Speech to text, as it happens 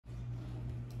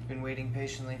been waiting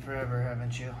patiently forever,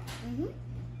 haven't you? Mm-hmm.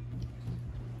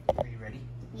 Are you ready?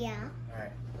 Yeah.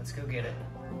 Alright, let's go get it.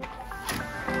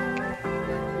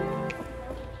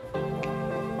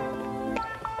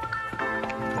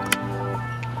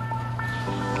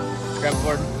 Grab the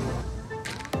board.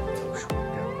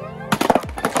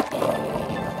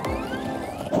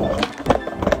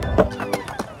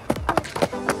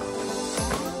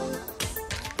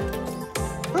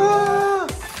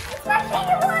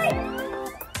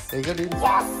 There you go, dude.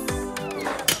 Yes!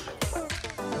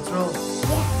 Let's roll.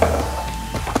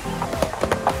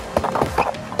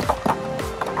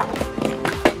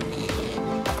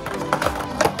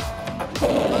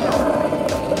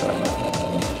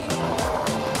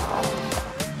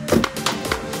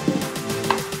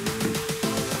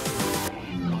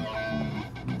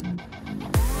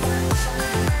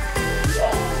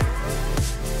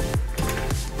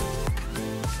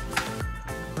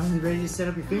 Finally ready to set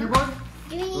up your fingerboard?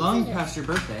 Long past your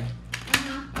birthday.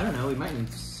 I don't know, we might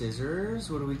need scissors.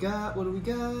 What do we got? What do we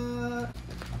got?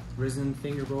 Rizen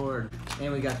Fingerboard.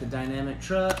 And we got the dynamic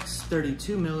trucks,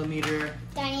 32 millimeter.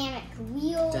 Dynamic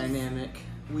wheels. Dynamic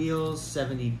wheels,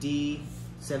 70D.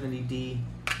 70D.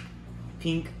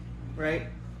 Pink, right?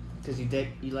 Because you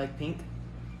like pink?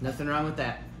 Nothing wrong with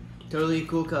that. Totally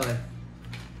cool color.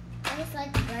 I just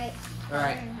like the bright.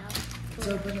 Alright. Let's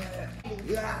open it.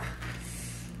 Yeah.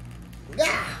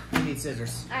 Yeah. We need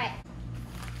scissors. Alright.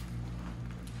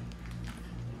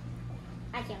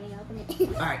 I can't even open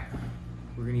it. Alright.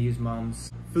 We're gonna use Mom's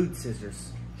food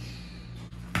scissors.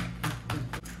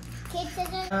 Kid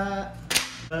scissors. The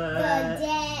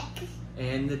deck.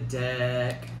 And the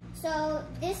deck. So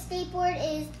this skateboard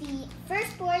is the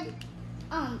first board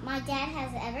my dad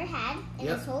has ever had in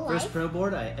his whole life. First pro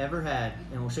board I ever had.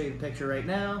 And we'll show you the picture right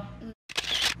now.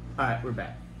 Alright, we're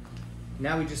back.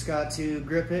 Now we just got to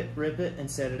grip it, rip it, and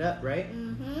set it up, right?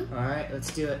 Mm-hmm. Alright,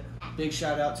 let's do it. Big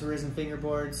shout out to Rizen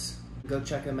Fingerboards. Go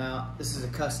check him out. This is a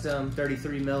custom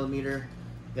 33 millimeter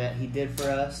that he did for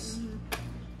us.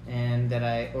 And that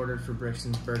I ordered for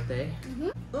Brixton's birthday.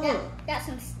 Got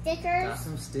some stickers. Got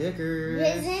some stickers.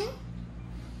 Rizen.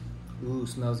 Ooh,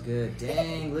 smells good.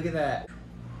 Dang, look at that.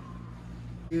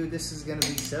 Dude, this is gonna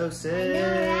be so sick. I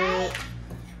know, right?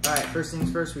 Alright, first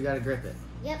things first, we gotta grip it.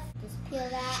 Yep, just peel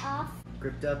that off.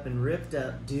 Gripped up and ripped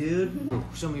up, dude. Ooh,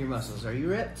 show me your muscles. Are you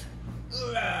ripped?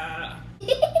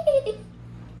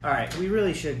 Alright, we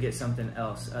really should get something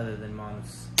else other than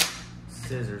Mom's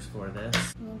scissors for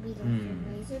this. Maybe like a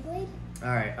razor blade?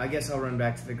 Alright, I guess I'll run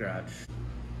back to the garage.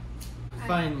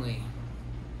 Finally.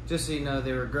 Just so you know,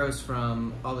 they were gross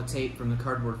from all the tape from the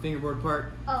cardboard fingerboard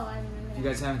part. Oh, I remember If you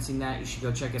guys haven't seen that, you should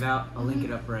go check it out. I'll link it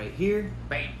up right here.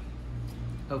 Bam!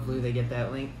 Hopefully they get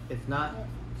that link. If not,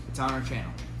 it's on our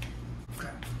channel.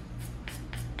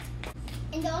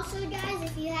 And also, guys,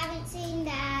 if you haven't seen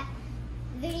that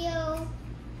video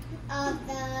of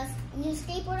the new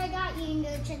skateboard I got, you can go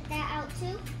check that out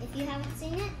too, if you haven't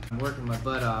seen it. I'm working my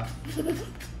butt off.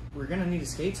 We're gonna need a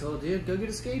skate tool, dude. Go get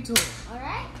a skate tool.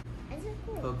 Alright? Is it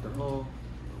cool? Poke the hole.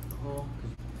 Poke the hole.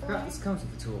 I forgot this comes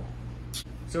with a tool.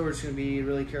 So we're just gonna be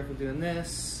really careful doing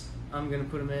this. I'm gonna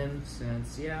put them in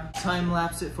since, yeah. Time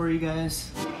lapse it for you guys.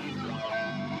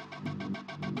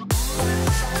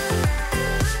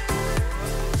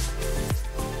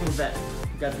 We're back.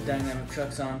 We got the dynamic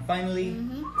trucks on finally.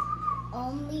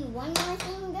 Only one more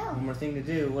thing to go. One more thing to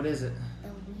do. What is it? The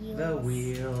wheels. The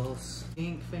wheels.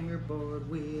 Pink fingerboard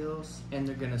wheels. And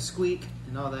they're gonna squeak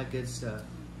and all that good stuff.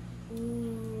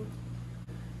 Ooh.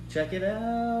 Check it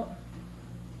out.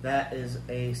 That is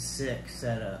a sick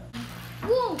setup.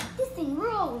 Whoa, this thing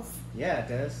rolls. Yeah, it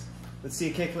does. Let's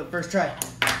see a kickflip first try.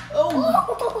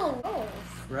 Oh! Oh.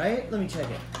 Right? Let me check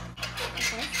it.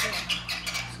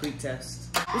 Squeak test.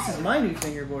 This is my new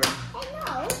fingerboard. I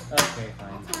know. Okay,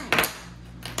 fine. That's mine.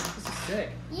 This is sick.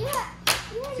 Yeah.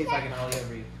 See if I can ollie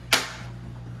over you.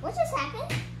 What just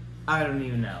happened? I don't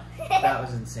even know. That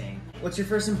was insane. What's your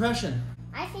first impression?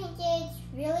 I think it's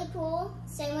really cool.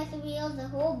 Same with the wheels, the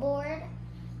whole board.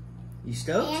 You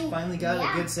stoked? And Finally got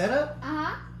a good setup?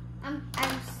 Uh-huh. I'm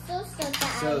so stoked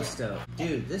that So stoked.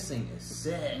 Dude, this thing is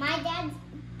sick. My dad's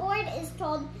board is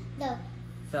called the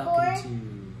Falcon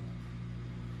 2.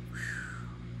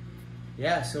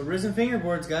 Yeah, so Rizen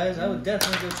Fingerboards, guys. I would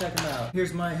definitely go check them out.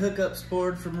 Here's my hookups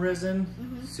board from Rizen.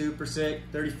 Super sick.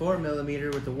 34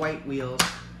 millimeter with the white wheels.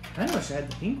 I wish I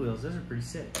had the pink wheels. Those are pretty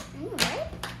sick. Right?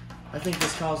 I think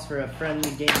this calls for a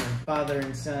friendly gamer. Father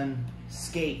and son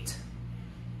skate.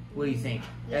 What do you think?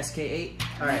 SK8?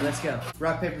 Alright, let's go.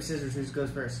 Rock, paper, scissors. Who goes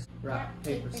first? Rock,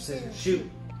 paper, scissors. Shoot.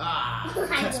 Ah!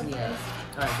 Cuts me out.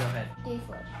 Alright, go ahead. 3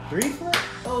 flip. 3 flip?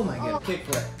 Oh my god. Kick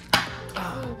flip.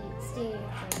 Ah. Steer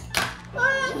flip.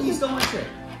 stole my trick.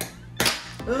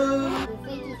 Oh.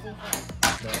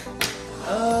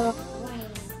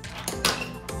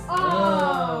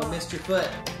 Oh, missed your foot.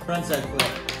 Frontside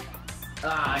flip.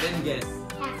 Ah, I didn't get it.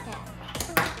 Half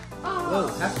tap. Whoa,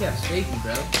 half cap's shaky,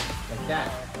 bro. Like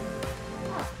that.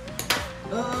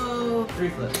 Oh, 3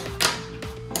 flip.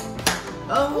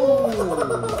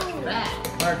 Oh, that.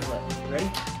 Hard flip. Ready?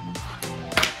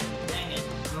 Dang it.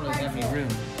 I don't have any room.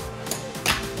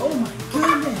 Oh my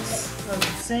goodness. That was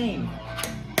insane.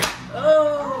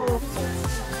 Oh.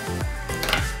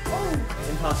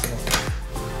 Impossible.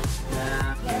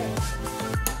 Nah.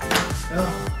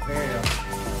 Oh, there you go.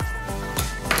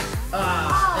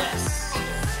 Ah, yes.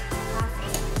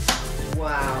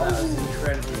 Wow, that was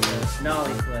incredibly good.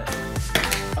 Nollie flip.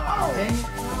 Oh, dang it.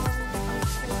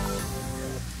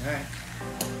 Alright.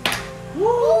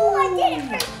 Woo! I did it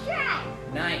first try.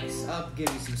 Nice. I'll give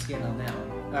you some skin on that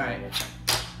one. Alright.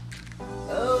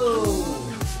 Oh.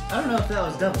 I don't know if that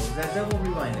was double. Is that double?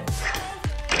 Rewind it.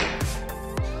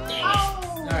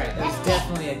 Oh. Alright, that was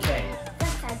definitely a K.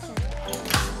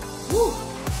 Woo!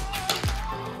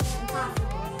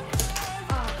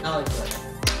 Nollie flip.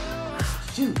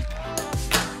 Shoot.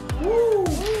 Woo! Ooh,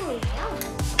 that was,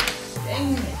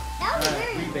 Dang it. that was Alright,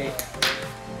 very rebate.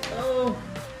 Oh,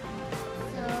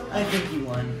 so, I think you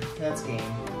won. That's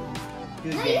game.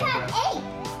 Good no, game, you have bro.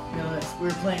 8. No, we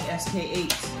were playing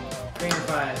SK8. Trainer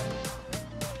 5.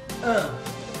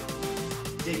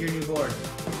 Dig your new board.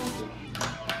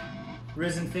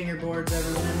 Rizen Fingerboards,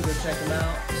 everyone. Go check them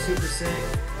out. Super sick.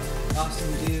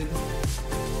 Awesome dude.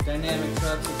 Dynamic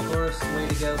trucks, of course. Way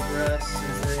to go for us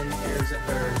since they're in Arizona.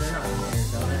 Or they're not in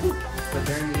Arizona, but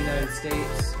they're in the United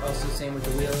States. Also, same with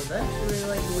the wheels. I actually really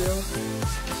like the wheels.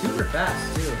 Super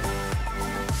fast, too.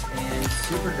 And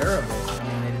super durable. I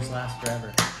mean, they just last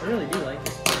forever. I really do like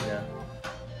this board, though.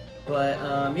 But,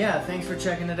 yeah, thanks for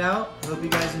checking it out. Hope you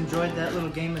guys enjoyed that little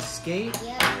game of skate.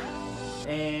 Yeah.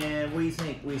 And what do you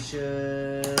think? We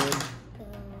should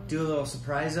do a little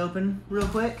surprise open real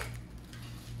quick?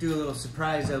 Do a little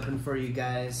surprise open for you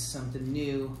guys. Something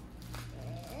new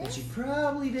that you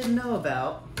probably didn't know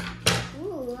about.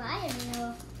 Ooh, I didn't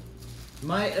know.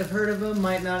 Might have heard of them,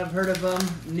 might not have heard of them.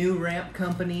 New ramp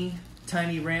company,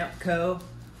 TINYRAMPCO.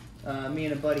 Me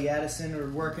and a buddy Addison are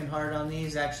working hard on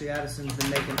these. Actually, Addison's been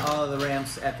making all of the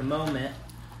ramps at the moment.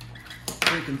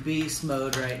 Freaking beast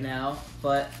mode right now.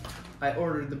 But I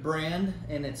ordered the brand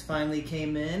and it's finally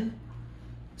came in.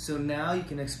 So now you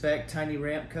can expect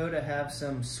TINYRAMPCO to have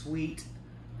some sweet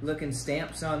looking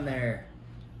stamps on there.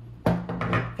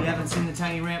 If you haven't seen the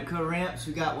TINYRAMPCO ramps,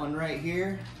 we got one right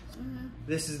here.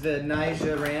 This is the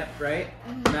Nyjah ramp, right?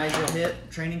 Nyjah hip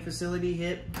training facility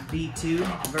hip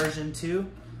B2 version 2.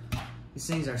 These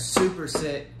things are super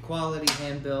sick, quality,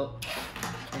 hand built,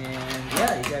 and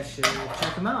yeah, you guys should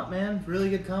check them out, man. Really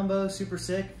good combo, super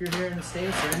sick. If you're here in the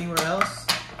States or anywhere else,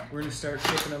 we're gonna start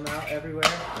shipping them out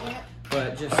everywhere. Yep.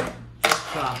 But just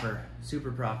proper,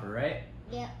 super proper, right?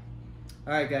 Yep.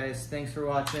 All right, guys, thanks for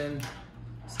watching.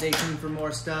 Stay tuned for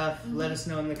more stuff. Let us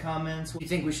know in the comments. You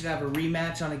think we should have a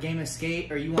rematch on a game of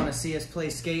skate, or you want to see us play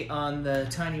skate on the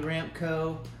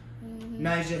TINYRAMPCO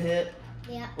Nyjah hip,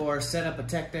 Yep. or set up a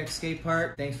tech deck skate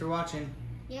park? Thanks for watching.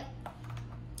 Yep.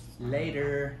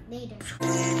 Later. Later.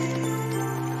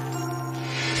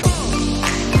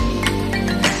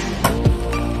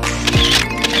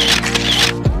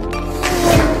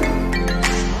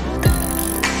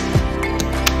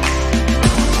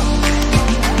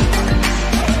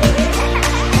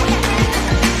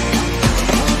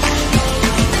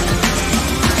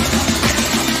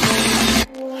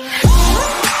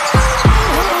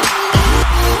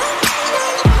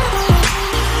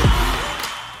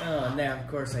 Of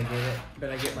course I get it, but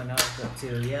I get my knowledge up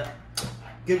too. Yep.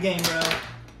 Good game, bro.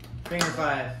 Finger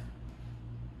 5.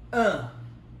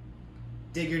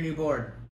 Dig your new board.